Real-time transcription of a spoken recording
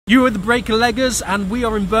You are the Breaker-Leggers, and we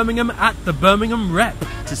are in Birmingham at the Birmingham Rep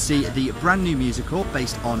to see the brand new musical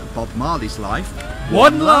based on Bob Marley's life,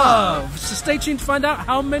 One Love. So stay tuned to find out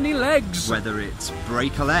how many legs, whether it's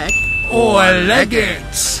break a leg or leg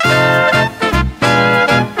it.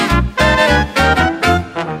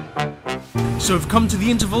 So we've come to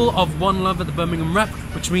the interval of One Love at the Birmingham Rep,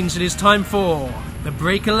 which means it is time for the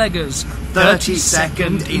Breaker-Leggers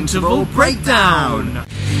 30-second interval breakdown.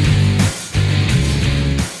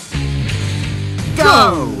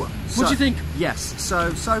 Go! What do you think? Yes,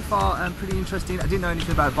 so far pretty interesting. I didn't know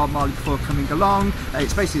anything about Bob Marley before coming along.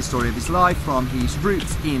 It's basically the story of his life, from his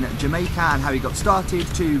roots in Jamaica and how he got started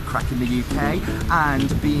to cracking the UK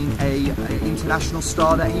and being an international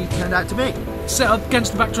star that he turned out to be. Set up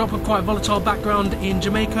against the backdrop of quite a volatile background in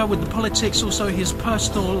Jamaica with the politics, also his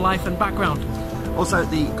personal life and background. Also,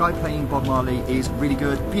 the guy playing Bob Marley is really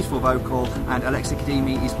good, beautiful vocal, and Alexia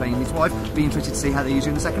Khadime is playing his wife. Be interested to see how they use her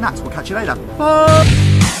in the second act. We'll catch you later. Bye!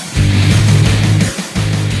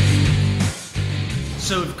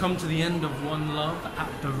 So we've come to the end of One Love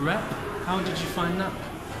at the Rep. How did you find that?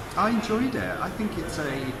 I enjoyed it. I think it's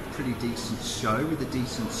a pretty decent show with a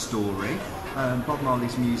decent story. Bob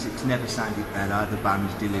Marley's music's never sounded better. The band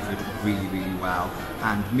delivered really, really well.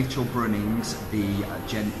 And Mitchell Brunings, the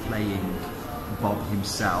gent playing Bob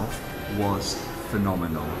himself, was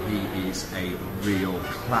phenomenal. He is a real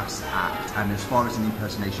class act, and as far as an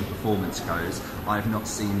impersonation performance goes, I have not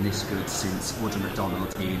seen this good since Audra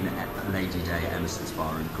McDonald in Lady Day at Emerson's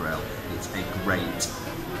Bar and Grill. It's a great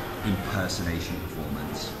impersonation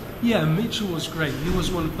performance. Yeah, Mitchell was great. He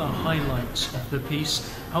was one of the highlights of the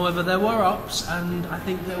piece. However, there were ups, and I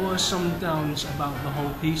think there were some downs about the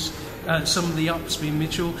whole piece. Some of the ups being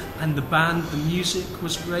Mitchell and the band. The music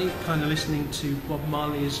was great, kind of listening to Bob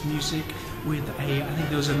Marley's music with I think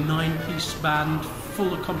there was a 9-piece band,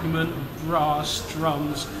 full accompaniment of brass,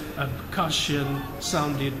 drums, percussion.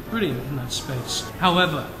 Sounded brilliant in that space.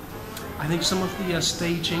 However, I think some of the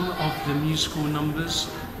staging of the musical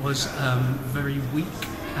numbers was very weak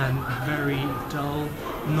and very dull,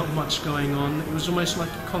 not much going on. It was almost like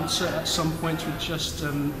a concert at some points with just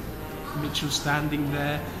Mitchell standing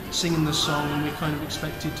there singing the song, and we kind of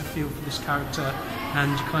expected to feel for this character,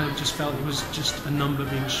 and you kind of just felt it was just a number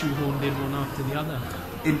being shoehorned in one after the other.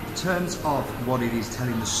 In terms of what it is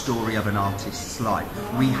telling the story of an artist's life,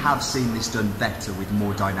 we have seen this done better with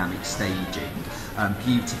more dynamic staging.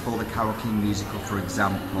 Beautiful, the Carole King musical, for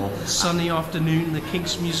example. Sunny Afternoon, the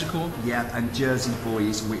Kinks musical. Yeah, and Jersey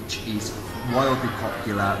Boys, which is wildly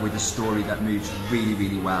popular with a story that moves really,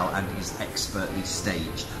 really well and is expertly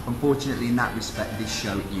staged. Unfortunately, in that respect, this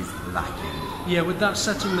show is lacking. Yeah, with that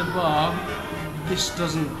setting the bar, this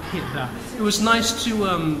doesn't hit that. It was nice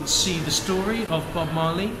to see the story of Bob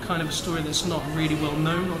Marley, kind of a story that's not really well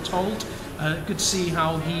known or told. Good to see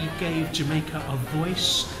how he gave Jamaica a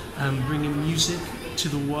voice, bringing music to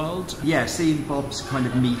the world. Yeah, seeing Bob's kind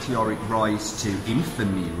of meteoric rise to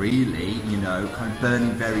infamy, really, you know, kind of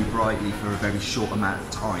burning very brightly for a very short amount of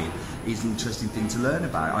time, is an interesting thing to learn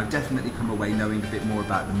about. I've definitely come away knowing a bit more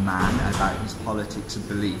about the man, about his politics and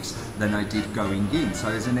beliefs, than I did going in. So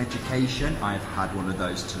as an education, I have had one of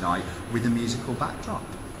those tonight with a musical backdrop.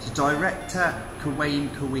 So director Kwame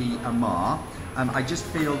Kwei-Armah, I just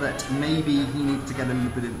feel that maybe he needs to get a little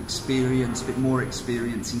bit of experience, a bit more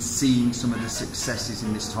experience in seeing some of the successes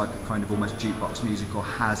in this type of kind of almost jukebox musical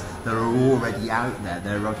has that are already out there.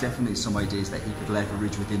 There are definitely some ideas that he could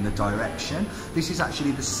leverage within the direction. This is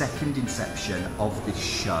actually the second inception of this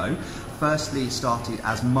show. Firstly, it started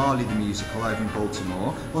as Marley the Musical over in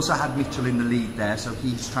Baltimore. Also had Mitchell in the lead there, so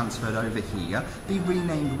he's transferred over here. He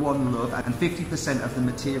renamed One Love, and 50% of the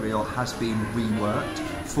material has been reworked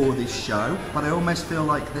for this show. But I almost feel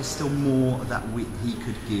like there's still more that he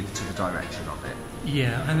could give to the direction of it.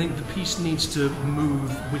 Yeah, I think the piece needs to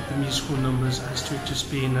move with the musical numbers as to it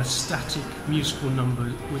just being a static musical number,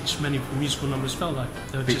 which many of the musical numbers felt like.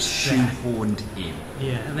 They were just shoehorned in.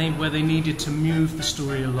 Yeah, and where they needed to move the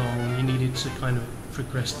story along, you needed to kind of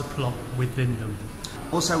progress the plot within them.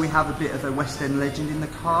 Also, we have a bit of a West End legend in the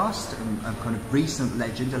cast, a kind of recent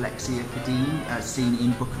legend, Alexia Khadime, seen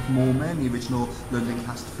in Book of Mormon, the original London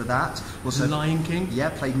cast for that. Also, Lion King. Yeah,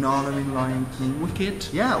 played Nala in Lion King. Wicked.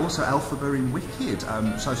 Yeah, also Elphaba in Wicked.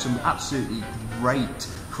 So some absolutely great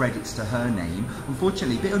credits to her name.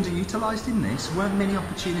 Unfortunately, a bit underutilised in this. Weren't many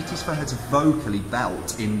opportunities for her to vocally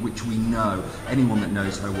belt, in which we know, anyone that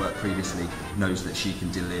knows her work previously knows that she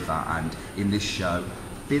can deliver, and in this show,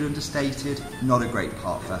 bit understated, not a great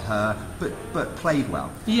part for her, but played well.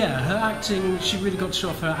 Yeah, her acting, she really got to show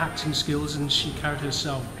off her acting skills, and she carried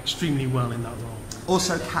herself extremely well in that role.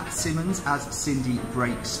 Also, Kat Simmons as Cindy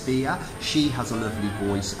Breakspear. She has a lovely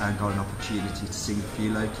voice and got an opportunity to sing a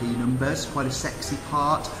few low-key numbers. Quite a sexy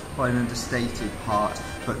part, quite an understated part,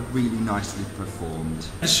 but really nicely performed.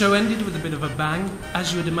 The show ended with a bit of a bang.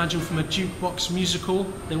 As you would imagine from a jukebox musical,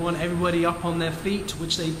 they want everybody up on their feet,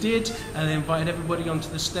 which they did, and they invited everybody onto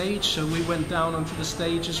the stage, so we went down onto the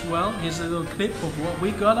stage as well. Here's a little clip of what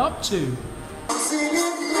we got up to.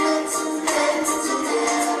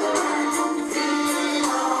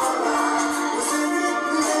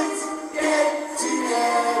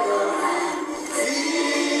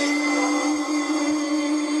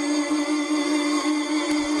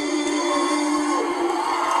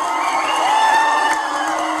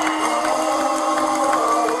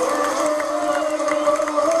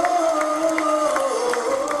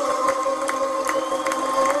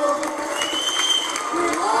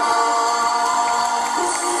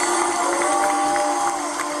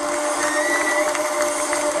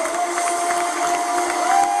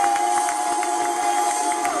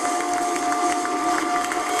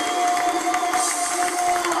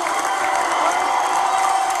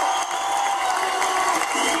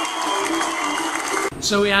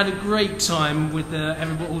 So we had a great time with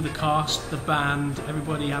all the cast, the band,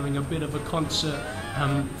 everybody having a bit of a concert,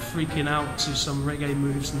 freaking out to some reggae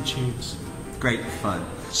moves and tunes. Great fun.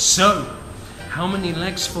 So, how many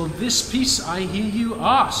legs for this piece, I hear you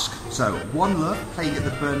ask? So, One Love playing at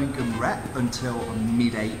the Birmingham Rep until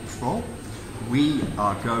mid-April. We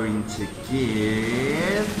are going to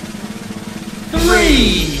give...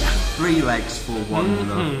 Three legs for One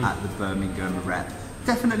Love at the Birmingham Rep.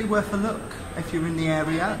 Definitely worth a look if you're in the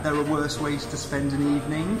area. There are worse ways to spend an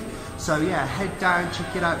evening. So yeah, head down,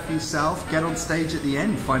 check it out for yourself, get on stage at the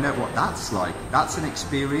end, find out what that's like. That's an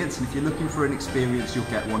experience, and if you're looking for an experience, you'll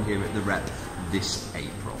get one here at the Rep this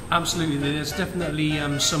April. Absolutely, there's definitely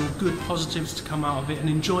some good positives to come out of it. An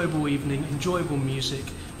enjoyable evening, enjoyable music.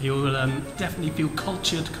 You'll definitely feel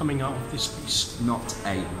cultured coming out of this piece. Not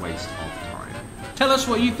a waste of time. Tell us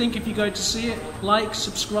what you think if you go to see it. Like,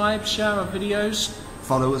 subscribe, share our videos.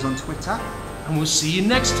 Follow us on Twitter. And we'll see you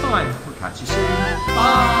next time. We'll catch you soon.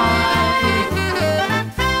 Bye!